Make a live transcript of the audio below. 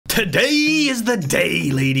Today is the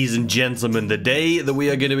day, ladies and gentlemen, the day that we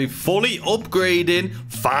are going to be fully upgrading,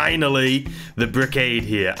 finally, the Brickade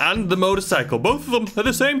here and the motorcycle, both of them at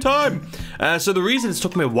the same time. So the reason it's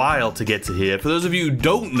took me a while to get to here, for those of you who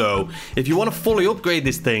don't know, if you want to fully upgrade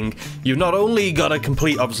this thing, you've not only got to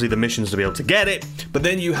complete, obviously, the missions to be able to get it, but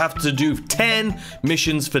then you have to do 10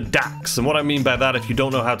 missions for Dax. And what I mean by that, if you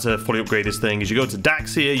don't know how to fully upgrade this thing, is you go to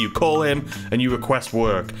Dax here, you call him, and you request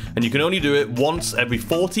work. And you can only do it once every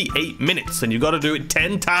 48 minutes, and you've got to do it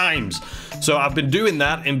 10 times. So I've been doing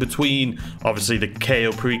that in between, obviously, the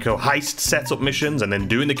Cayo Perico heist setup missions, and then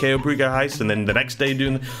doing the Cayo Perico heist, and then the next day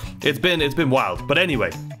doing... It's been wild. But anyway,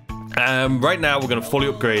 right now we're going to fully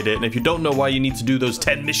upgrade it, and if you don't know why you need to do those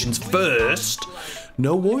 10 missions first,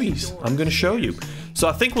 no worries. I'm going to show you. So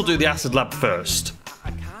I think we'll do the Acid Lab first.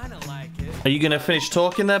 Are you going to finish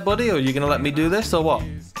talking there, buddy, or are you going to let me do this, or what?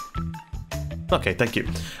 Okay, thank you.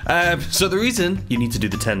 So the reason you need to do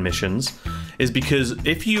the 10 missions is because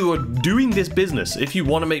if you are doing this business, if you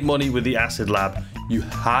want to make money with the Acid Lab, you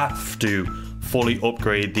have to fully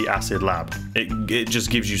upgrade the Acid Lab. It just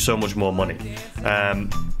gives you so much more money. Are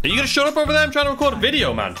you gonna shut up over there? I'm trying to record a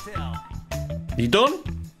video, man. You done?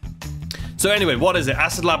 So anyway, what is it?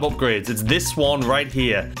 Acid Lab upgrades. It's this one right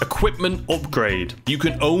here. Equipment upgrade. You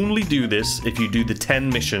can only do this if you do the 10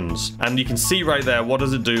 missions. And you can see right there, what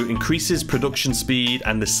does it do? Increases production speed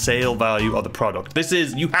and the sale value of the product. This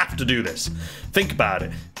is, you have to do this. Think about it.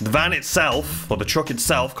 The van itself, or the truck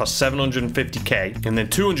itself, costs 750k, and then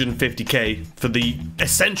 250k for the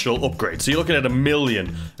essential upgrade. So you're looking at $1 million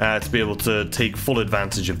to be able to take full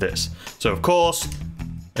advantage of this. So of course,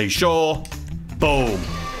 are you sure? Boom.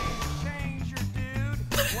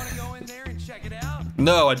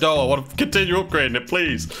 No, I don't. I want to continue upgrading it,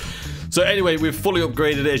 please. So anyway, we've fully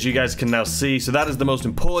upgraded it, as you guys can now see. So that is the most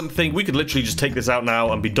important thing. We could literally just take this out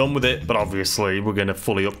now and be done with it. But obviously, we're going to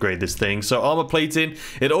fully upgrade this thing. So armor plating,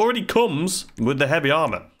 it already comes with the heavy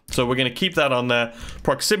armor. So we're going to keep that on there.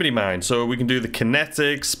 Proximity mine. So we can do the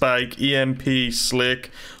kinetic, spike, EMP, slick,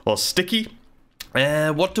 or sticky.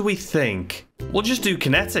 What do we think? We'll just do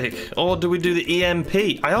kinetic, or do we do the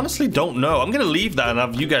EMP? I honestly don't know. I'm going to leave that and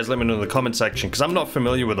have you guys let me know in the comment section, because I'm not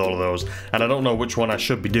familiar with all of those, and I don't know which one I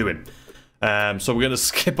should be doing. So we're going to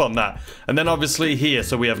skip on that. And then obviously here,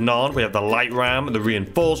 so we have none. We have the light ram, the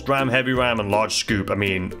reinforced ram, heavy ram, and large scoop.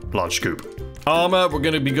 Large scoop. Armor, we're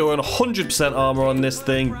going to be going 100% armor on this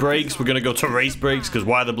thing. Brakes, we're going to go to race brakes, because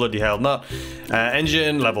why the bloody hell not?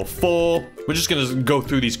 Engine, level 4. We're just going to go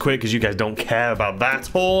through these quick, because you guys don't care about that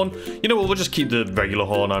horn. You know what, we'll just keep the regular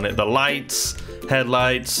horn on it. The lights,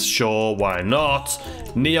 headlights, sure, why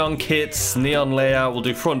not? Neon kits, neon layout. We'll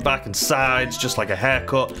do front, back, and sides, just like a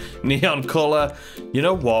haircut. Neon color. You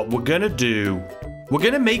know what, we're going to do... We're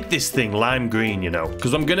going to make this thing lime green, you know,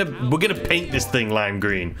 because we're going to paint this thing lime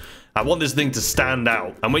green. I want this thing to stand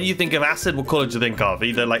out. And when you think of acid, what color do you think of?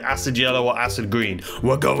 Either like acid yellow or acid green.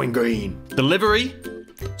 We're going green. The livery.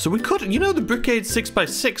 So we could, you know, the Brickade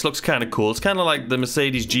 6x6 looks kind of cool. It's kind of like the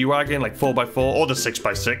Mercedes G-Wagon, like 4x4, or the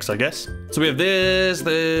 6x6, I guess. So we have this,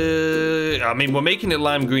 I mean, we're making it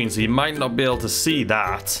lime green, so you might not be able to see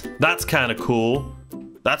that. That's kind of cool.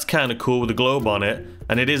 That's kind of cool with the globe on it.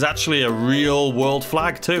 And it is actually a real world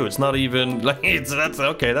flag too. It's not even like that's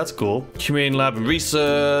okay, that's cool. Humane Lab and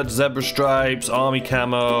Research, zebra stripes, army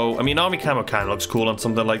camo. I mean, army camo kind of looks cool on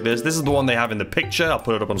something like this. This is the one they have in the picture. I'll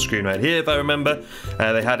put it up on screen right here if I remember.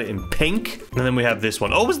 They had it in pink. And then we have this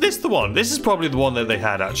one. Oh, was this the one? This is probably the one that they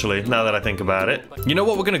had actually, now that I think about it. You know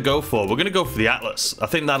what we're gonna go for? We're gonna go for the Atlas. I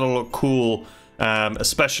think that'll look cool.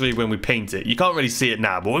 Especially when we paint it. You can't really see it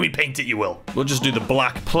now, but when we paint it, you will. We'll just do the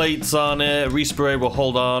black plates on it. Respray will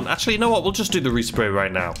hold on. Actually, you know what? We'll just do the respray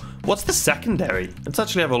right now. What's the secondary? Let's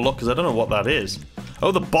actually have a look, because I don't know what that is.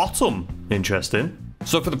 Oh, the bottom. Interesting.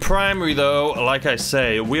 So for the primary, though, like I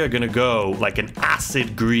say, we are going to go like an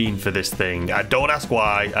acid green for this thing. I don't ask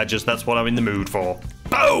why. That's what I'm in the mood for.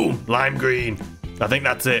 Boom! Lime green. I think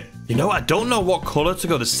that's it. You know, I don't know what color to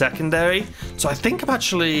go the secondary. So I think I'm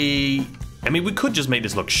actually... I mean, we could just make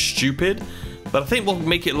this look stupid, but I think we'll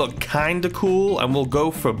make it look kind of cool, and we'll go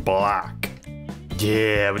for black.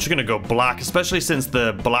 Yeah, we're just going to go black, especially since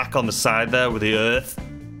the black on the side there with the earth.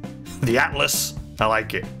 The Atlas, I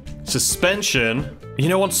like it. Suspension, you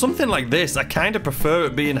know, on something like this, I kind of prefer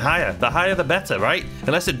it being higher. The higher, the better, right?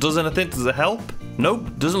 Unless it does anything, does it help?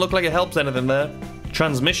 Nope, doesn't look like it helps anything there.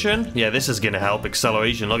 Transmission, yeah, this is going to help.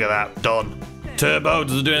 Acceleration, look at that, done. Turbo,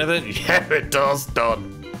 does it do anything? Yeah, it does,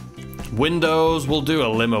 done. Windows, we'll do a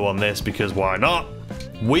limo on this because why not?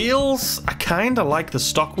 Wheels, I kind of like the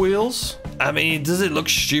stock wheels. I mean, does it look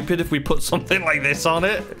stupid if we put something like this on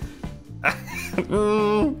it?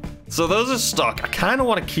 So those are stock. I kind of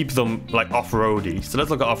want to keep them like off-roady. So let's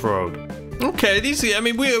look at off-road. Okay, these, I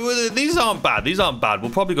mean, these aren't bad. These aren't bad. We'll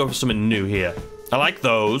probably go for something new here. I like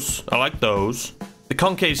those. I like those. The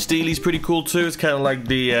concave steely's pretty cool too. It's kind of like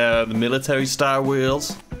the military style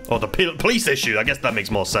wheels. Or the police issue. I guess that makes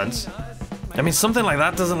more sense. I mean, something like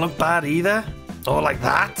that doesn't look bad either. Or like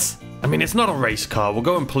that. I mean, it's not a race car. We'll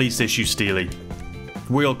go in police issue steely.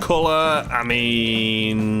 Wheel color, I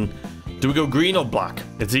mean... Do we go green or black?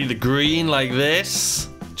 It's either green like this,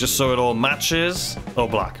 just so it all matches, or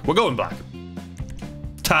black. We're going black.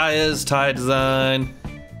 Tires, tire design.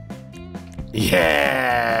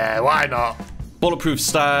 Yeah, why not?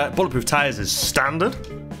 Bulletproof tires is standard.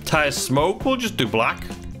 Tire smoke, we'll just do black.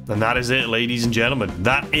 And that is it, ladies and gentlemen.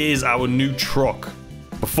 That is our new truck.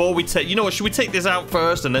 Before we take, you know what, should we take this out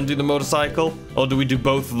first and then do the motorcycle? Or do we do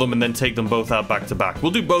both of them and then take them both out back to back?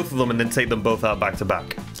 We'll do both of them and then take them both out back to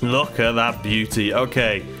back. Look at that beauty.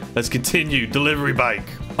 Okay, let's continue. Delivery bike.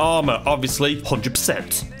 Armor, obviously,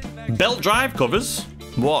 100%. Belt drive covers.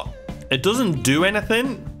 What? It doesn't do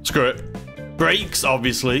anything? Screw it. Brakes,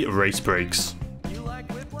 obviously, race brakes.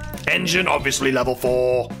 Engine, obviously, level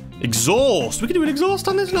 4. Exhaust. We can do an exhaust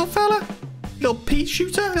on this little fella. Little pea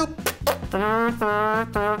shooter. Little... Oh,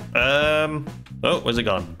 where's it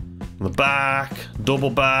gone? The back, double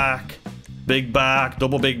back, big back,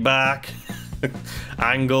 double big back,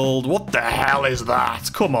 angled. What the hell is that?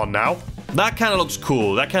 Come on now. That kind of looks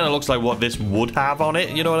cool. That kind of looks like what this would have on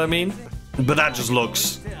it. You know what I mean? But that just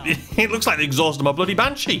looks... It looks like the exhaust of my bloody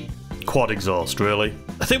Banshee. Quad exhaust, really.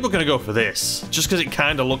 I think we're going to go for this. Just because it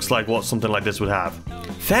kind of looks like what something like this would have.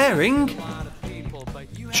 Fairing?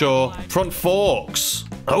 Sure. Front forks.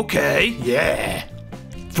 Okay, yeah.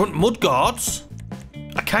 Front mudguards.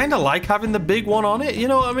 I kind of like having the big one on it, you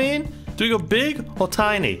know what I mean? Do we go big or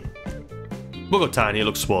tiny? We'll go tiny, it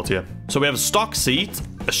looks sportier. So we have a stock seat,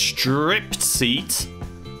 a stripped seat,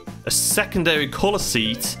 a secondary color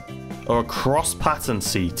seat, or a cross pattern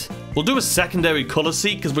seat. We'll do a secondary color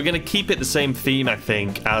seat because we're going to keep it the same theme, I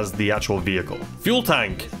think, as the actual vehicle. Fuel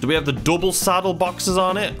tank. Do we have the double saddle boxes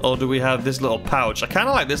on it, or do we have this little pouch? I kind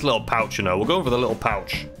of like this little pouch, you know. We're going for the little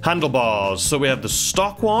pouch. Handlebars. So we have the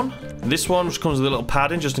stock one. This one, which comes with a little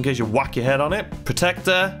padding just in case you whack your head on it.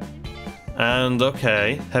 Protector. And,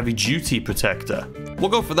 okay, heavy duty protector. We'll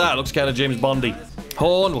go for that. Looks kind of James Bondy.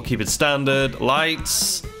 Horn. We'll keep it standard.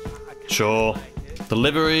 Lights. Sure.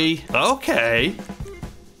 Delivery. Okay.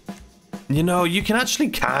 You know, you can actually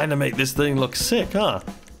kind of make this thing look sick, huh?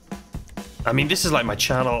 I mean, this is like my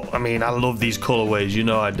channel. I mean, I love these colorways. You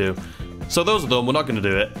know I do. So those are them. We're not going to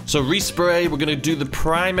do it. So respray, we're going to do the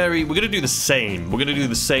primary. We're going to do the same. We're going to do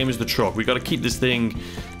the same as the truck. We got to keep this thing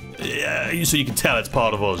so you can tell it's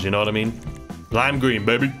part of us. You know what I mean? Lime green,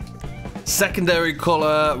 baby. Secondary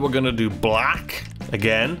color, we're going to do black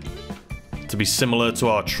again. To be similar to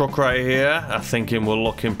our truck right here. I'm thinking we're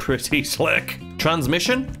looking pretty slick.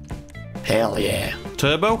 Transmission. Hell yeah.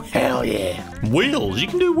 Turbo? Hell yeah. Wheels. You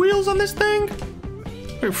can do wheels on this thing?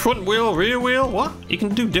 Front wheel, rear wheel? What? You can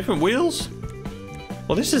do different wheels?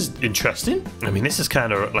 Well, this is interesting. I mean, this is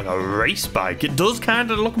kind of like a race bike. It does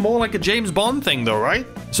kind of look more like a James Bond thing though, right?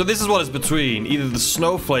 So this is what it's between. Either the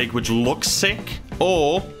Snowflake, which looks sick,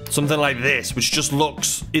 or something like this, which just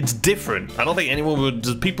looks... It's different. I don't think anyone would...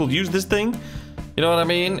 Does people use this thing? You know what I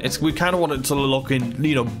mean? We kind of want it to look in,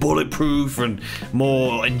 you know, bulletproof and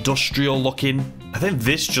more industrial looking. I think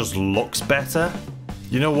this just looks better.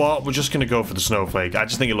 You know what? We're just going to go for the Snowflake. I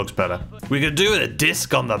just think it looks better. We could do a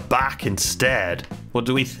disc on the back instead. What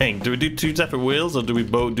do we think? Do we do two separate wheels or do we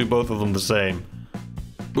do both of them the same?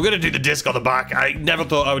 We're going to do the disc on the back. I never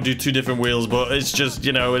thought I would do two different wheels, but it's just,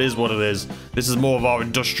 you know, it is what it is. This is more of our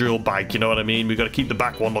industrial bike, you know what I mean? We've got to keep the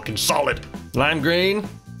back one looking solid. Lime green?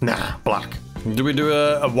 Nah, black. Do we do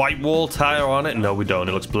a white wall tire on it? No, we don't.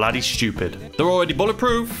 It looks bloody stupid. They're already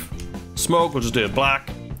bulletproof. Smoke, we'll just do it black.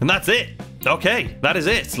 And that's it. Okay, that is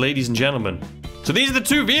it, ladies and gentlemen. So these are the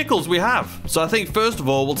two vehicles we have. So I think first of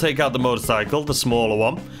all, we'll take out the motorcycle, the smaller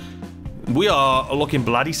one. We are looking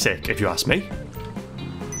bloody sick, if you ask me.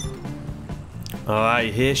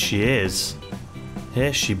 Alright, here she is.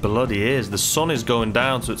 Here she bloody is. The sun is going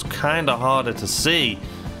down, so it's kind of harder to see.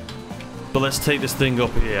 But let's take this thing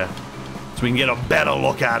up here. So we can get a better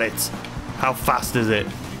look at it. How fast is it?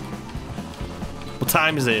 What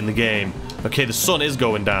time is it in the game? Okay, the sun is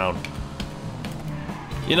going down.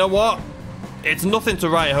 You know what? It's nothing to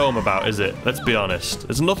write home about, is it? Let's be honest.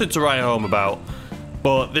 It's nothing to write home about.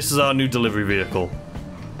 But this is our new delivery vehicle.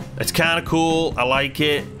 It's kind of cool. I like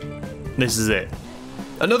it. This is it.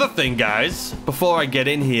 Another thing, guys, before I get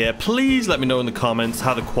in here, please let me know in the comments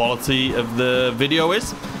how the quality of the video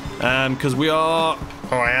is. Because we are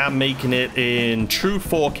Oh, I am making it in true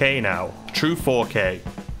 4K now. True 4K.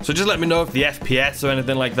 So just let me know if the FPS or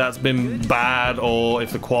anything like that's been bad, or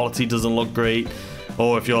if the quality doesn't look great,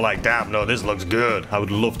 or if you're like, damn, no, this looks good. I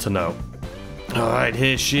would love to know. Alright,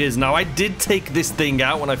 here she is. Now, I did take this thing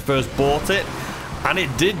out when I first bought it, and it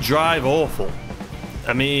did drive awful.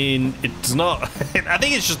 I mean, it's not... I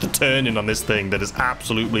think it's just the turning on this thing that is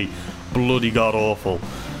absolutely bloody god-awful.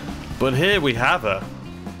 But here we have her.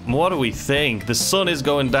 What do we think? The sun is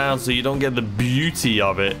going down, so you don't get the beauty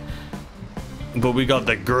of it. But we got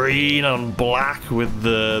the green on black with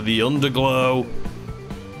the underglow.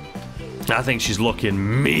 I think she's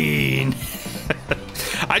looking mean.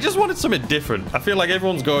 I just wanted something different. I feel like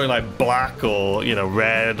everyone's going like black or, you know,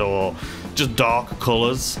 red or just dark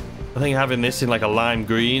colors. I think having this in like a lime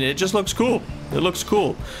green, it just looks cool. It looks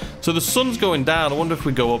cool. So the sun's going down. I wonder if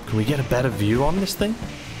we go up, can we get a better view on this thing?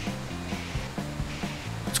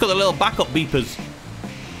 It's got the little backup beepers.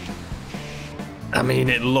 I mean,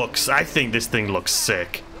 it looks... I think this thing looks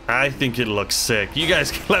sick. I think it looks sick. You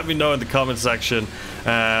guys can let me know in the comment section.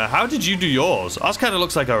 How did you do yours? Ours kind of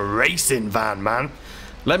looks like a racing van, man.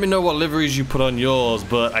 Let me know what liveries you put on yours,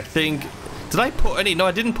 but I think... Did I put any... No,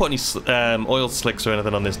 I didn't put any oil slicks or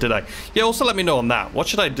anything on this, did I? Yeah, also let me know on that. What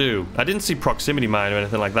should I do? I didn't see proximity mine or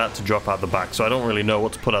anything like that to drop out the back, so I don't really know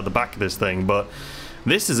what to put out the back of this thing, but...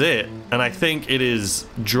 This is it, and I think it is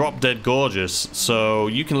drop dead gorgeous. So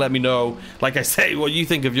you can let me know, like I say, what you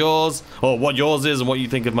think of yours, or what yours is and what you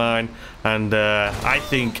think of mine. And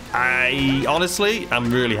honestly,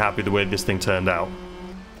 I'm really happy the way this thing turned out.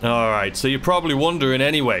 Alright, so you're probably wondering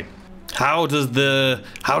anyway, how does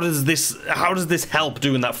this help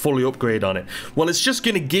doing that fully upgrade on it? Well, it's just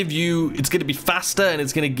going to give you, it's going to be faster, and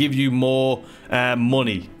it's going to give you more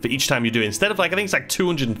money for each time you do it. Instead of like, I think it's like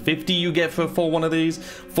 250 you get for one of these,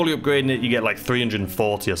 fully upgrading it, you get like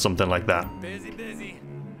 340 or something like that.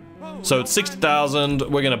 So it's 60,000.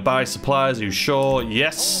 We're going to buy supplies. Are you sure?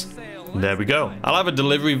 Yes. There we go. I'll have a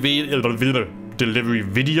delivery video,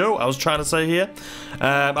 I was trying to say here.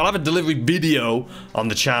 I'll have a delivery video on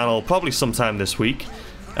the channel probably sometime this week.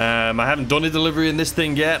 I haven't done a delivery in this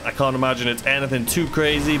thing yet. I can't imagine it's anything too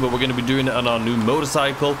crazy, but we're going to be doing it on our new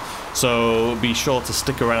motorcycle, so be sure to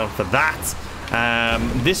stick around for that.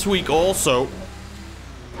 This week also,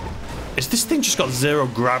 is this thing just got zero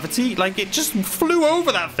gravity? Like, it just flew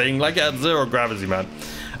over that thing like it had zero gravity, man.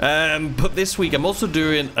 But this week I'm also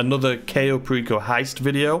doing another Cayo Perico heist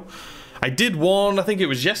video. I did one, I think it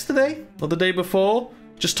was yesterday or the day before,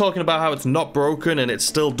 just talking about how it's not broken and it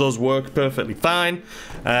still does work perfectly fine.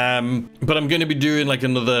 But I'm going to be doing like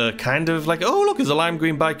another kind of like, oh look, there's a lime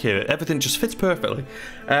green bike here. Everything just fits perfectly.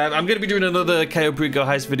 I'm going to be doing another Cayo Perico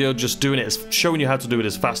heist video, just doing it, showing you how to do it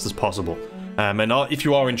as fast as possible. And if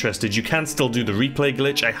you are interested, you can still do the replay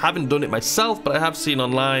glitch. I haven't done it myself, but I have seen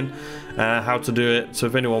online how to do it. So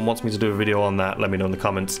if anyone wants me to do a video on that, let me know in the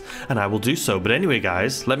comments, and I will do so. But anyway,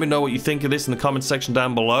 guys, let me know what you think of this in the comment section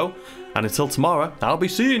down below. And until tomorrow, I'll be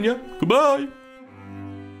seeing you. Goodbye.